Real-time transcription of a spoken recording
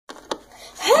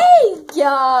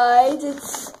guys,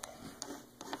 it's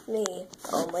me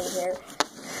only here.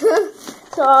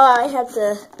 So I have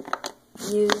to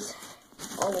use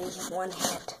only one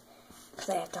hand because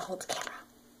I have to hold the camera.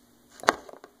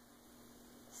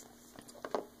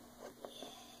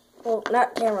 Well,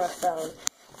 not camera, phone.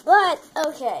 But,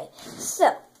 okay,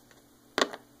 so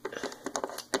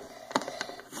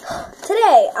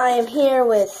today I am here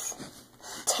with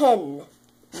 10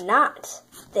 not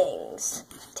things.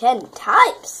 10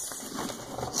 types.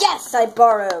 Yes, I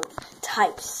borrowed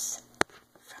types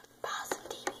from Possum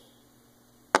TV.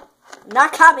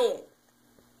 Not copying.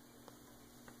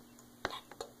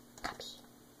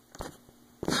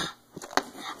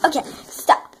 Okay,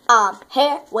 stop. I'm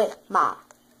here with my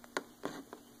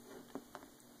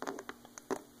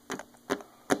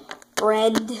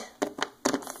friend.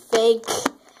 Fake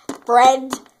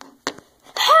friend.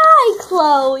 Hi,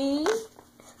 Chloe.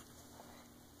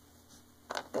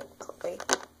 Chloe.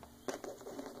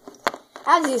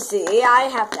 As you see, I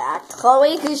have to act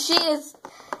Chloe because she is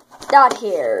not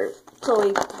here.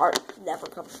 Chloe never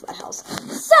comes to my house.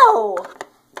 So,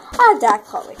 I have to act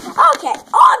Chloe. Okay,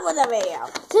 on with the video.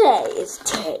 Today is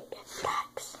 10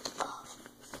 types of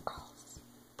girls.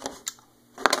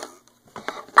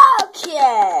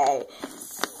 Okay,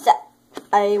 so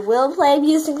I will play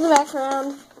music in the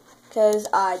background because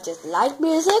I just like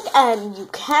music and you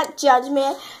can't judge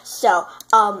me. So,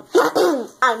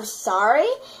 I'm sorry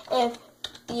if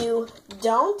you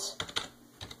don't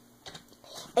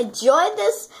enjoy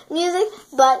this music,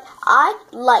 but I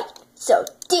like it, so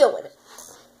deal with it.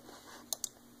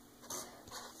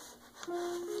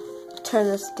 Turn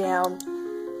this down.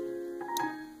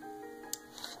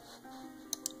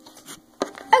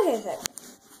 Okay, so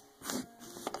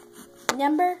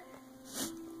number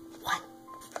 1.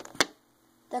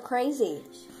 The crazy.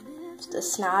 The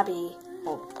snobby.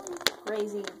 Oh,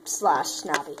 crazy /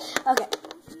 snobby. Okay.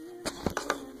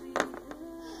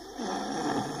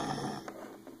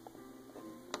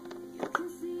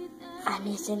 I'm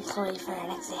using Chloe for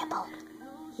an example.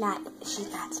 She's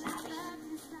not snobby.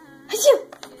 Achoo!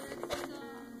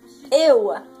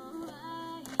 Ew.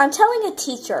 I'm telling a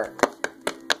teacher.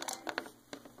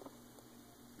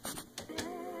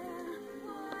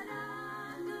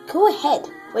 Go ahead.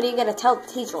 What are you going to tell the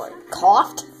teacher?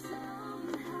 Coughed?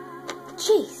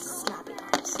 Jeez, snobby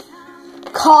words.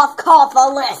 Cough, cough,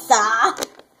 Alyssa.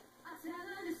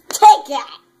 Take it.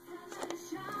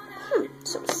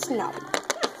 So snobby.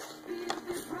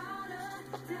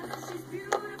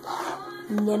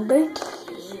 Number 2.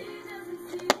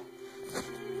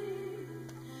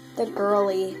 The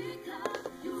girly.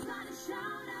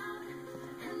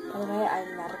 By the way,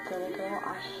 I'm not a girly girl. I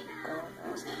hate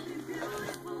girls.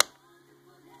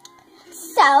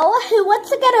 So, who wants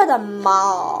to go to the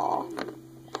mall?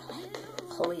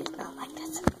 Chloe is not like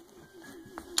this.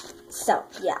 So,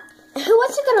 yeah. Who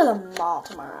wants to go to the mall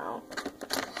tomorrow?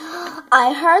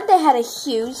 I heard they had a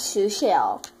huge shoe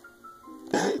sale.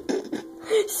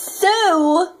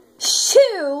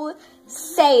 Shoe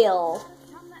sale.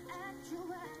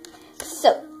 So,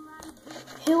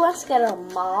 who wants to go to the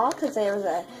mall? Because there was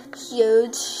a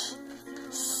huge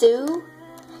shoe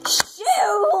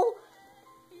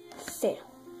sale.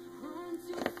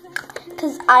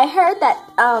 Because I heard that,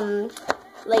 I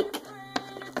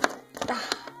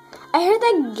heard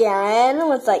that Garen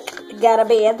was, gonna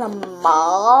be at the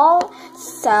mall.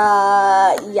 So,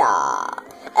 yeah.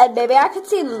 And maybe I could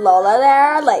see Lola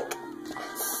there,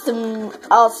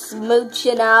 all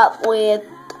smooching up with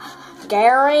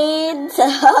Garen.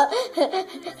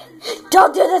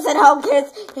 Don't do this at home,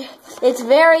 kids.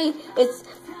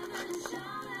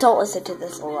 Don't listen to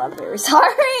this, Lola. I'm very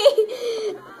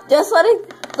sorry. Just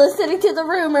listening to the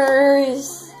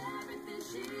rumors.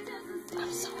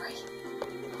 I'm sorry.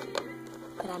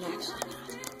 But I'm actually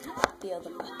not. Feel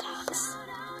the buttocks.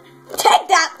 Take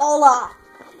that, Lola!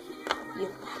 You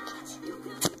like it.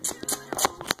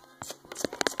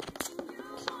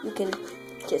 You can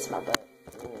kiss my butt.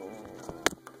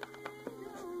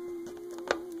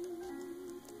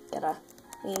 Got a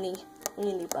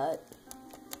weenie butt.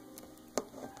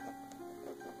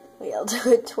 We'll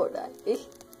do it toward me.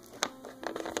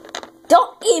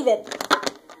 Don't even.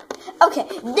 Okay,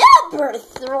 number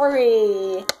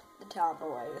 3. The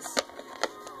tomboys.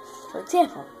 For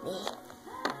example, me.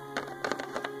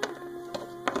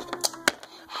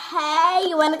 Hey,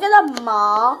 you wanna go to the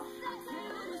mall?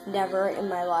 Never in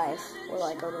my life will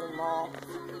I go to the mall.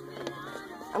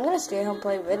 I'm gonna stay home and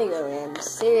play video games.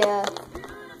 See ya.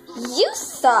 You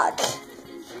suck.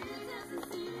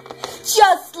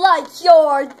 Just like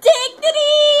your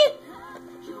dignity.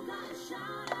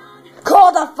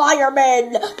 Call the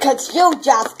firemen, cause you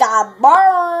just got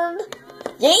burned.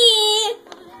 Yeah!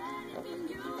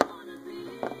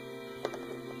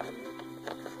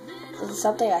 Is it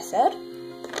something I said?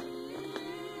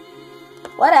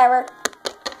 Whatever.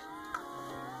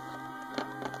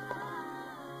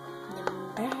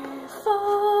 Number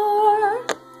 4.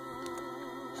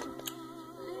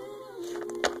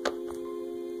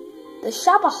 The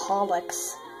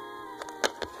Shopaholics.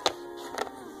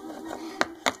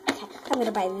 Okay, I'm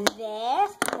gonna buy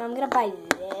this, and I'm gonna buy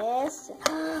this.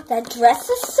 That dress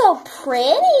is so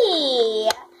pretty.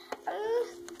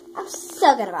 I'm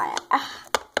so gonna buy it.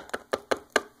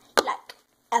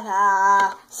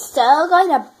 So going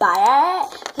to buy it,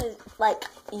 cause like,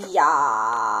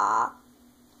 yeah.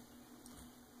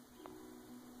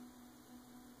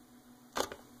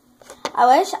 I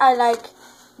wish I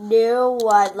knew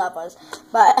what love was,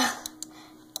 but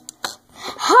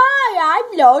hi,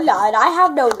 I'm Lola, and I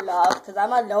have no love because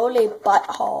I'm a lonely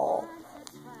butthole.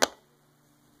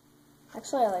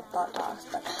 Actually, I like butt dogs,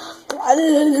 but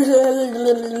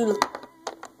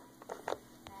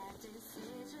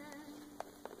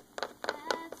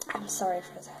I'm sorry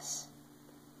for this,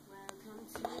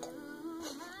 but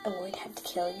I'm going to have to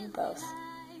kill you both,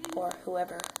 or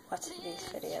whoever watches these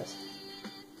videos.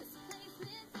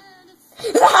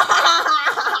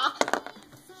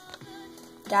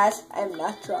 Guys, I'm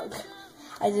not drunk.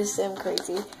 I just am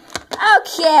crazy.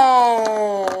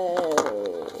 Okay.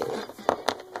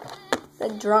 The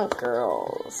drunk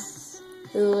girls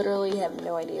who literally have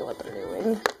no idea what they're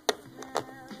doing.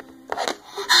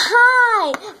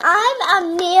 Hi, I'm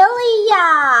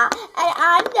Amelia, and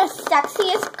I'm the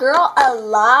sexiest girl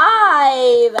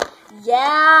alive.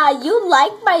 Yeah, you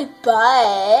like my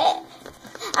butt.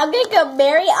 I'm gonna go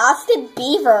marry Austin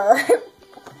Beaver.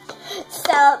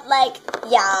 So,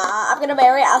 yeah, I'm gonna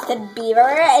marry Austin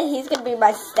Beaver, and he's gonna be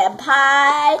my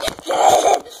senpai.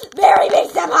 Marry me,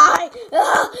 senpai!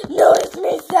 No, it's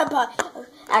me, senpai!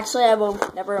 Actually, I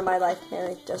won't never in my life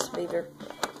marry Justin Bieber.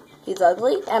 He's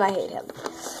ugly, and I hate him.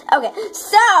 Okay,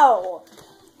 so,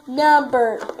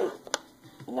 number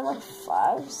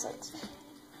 5, 6.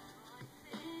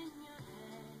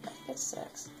 I think it's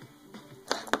 6.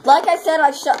 Like I said,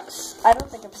 I don't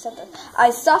think I've said this. I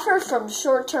suffer from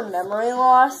short-term memory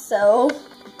loss, so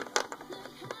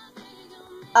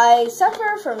I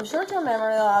suffer from short-term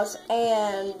memory loss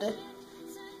and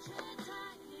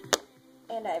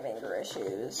I have anger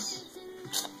issues.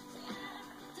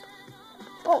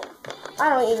 Well, I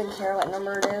don't even care what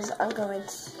number it is. I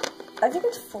think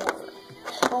it's 4.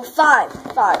 Well, 5.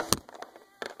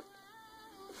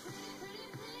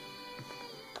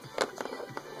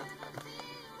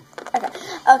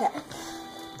 Okay.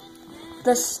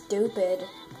 The stupid.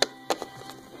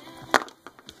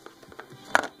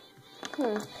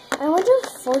 I wonder if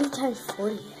 40 times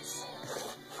 40 is.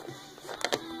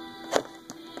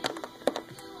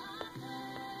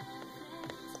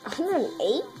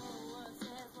 $108?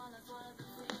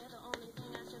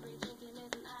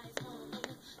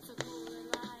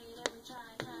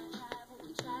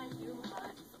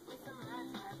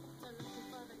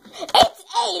 It's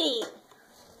 80!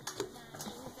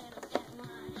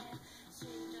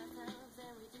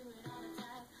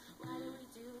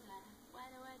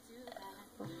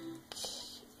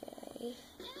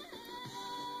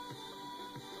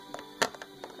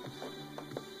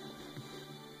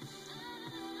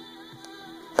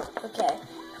 Okay.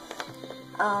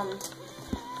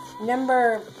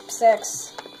 Number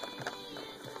 6.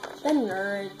 The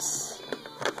nerds.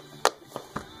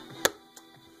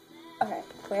 Okay,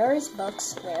 where is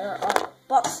books? Where are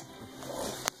books?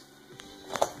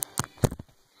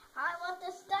 I want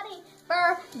to study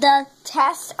for the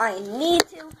test. I need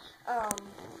to. By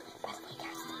the way,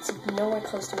 guys, it's nowhere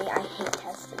close to me. I hate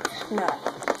testing. No.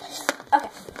 Okay.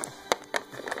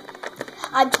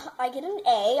 I get an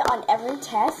A on every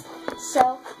test,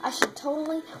 so I should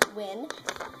totally win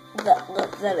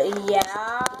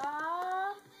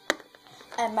yeah.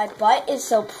 And my butt is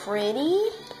so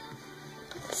pretty,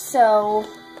 so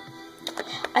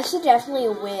I should definitely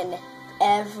win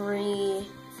every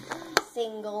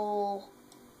single,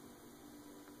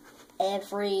 I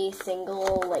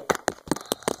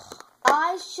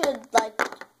should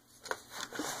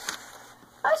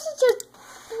just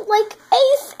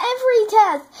ace every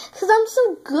test, because I'm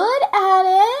so good at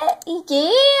it.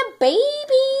 Yeah, baby.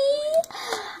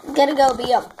 I'm gonna go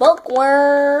be a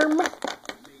bookworm.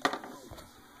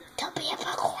 Don't be a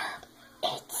bookworm.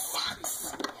 It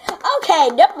sucks. Okay,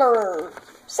 number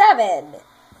 7.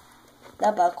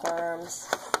 The bookworms.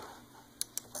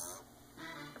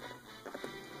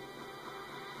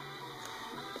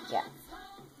 Yeah.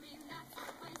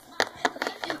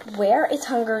 Where is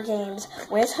Hunger Games?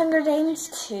 Where's Hunger Games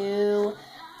 2?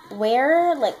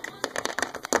 where, like,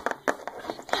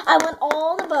 I want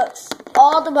all the books.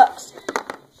 All the books.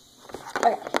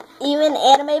 Okay. Even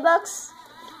anime books?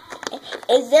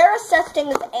 Is there a such thing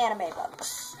as anime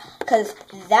books? Because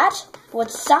that would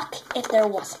suck if there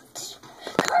wasn't.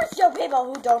 Curse you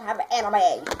people who don't have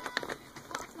anime.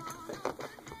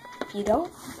 If you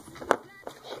don't,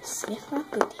 sniff my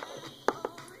booty.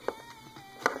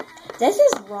 This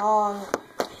is wrong.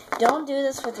 Don't do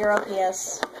this with your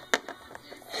OPS.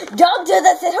 Don't do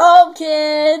this at home,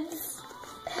 kids!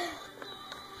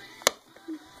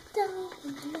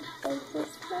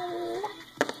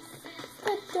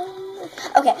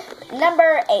 Okay,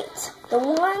 number 8. The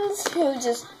ones who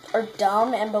just are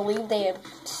dumb and believe they have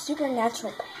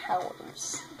supernatural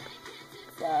powers.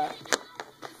 Duh.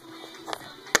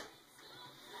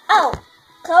 Oh,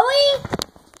 Chloe?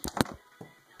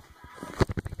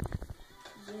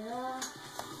 Yeah.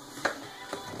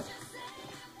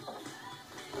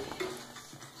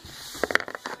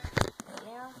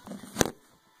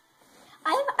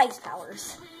 I have ice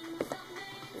powers.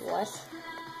 What?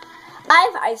 I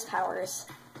have ice powers.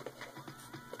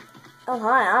 Oh,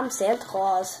 hi, I'm Santa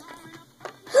Claus.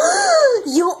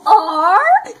 You are?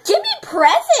 Give me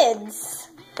presents!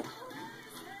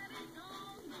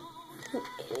 You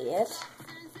idiot.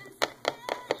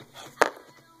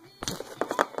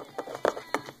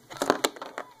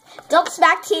 Don't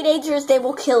smack teenagers, they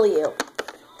will kill you.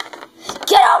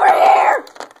 Get over here!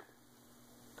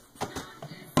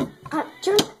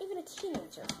 You're not even a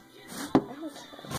teenager. I don't care.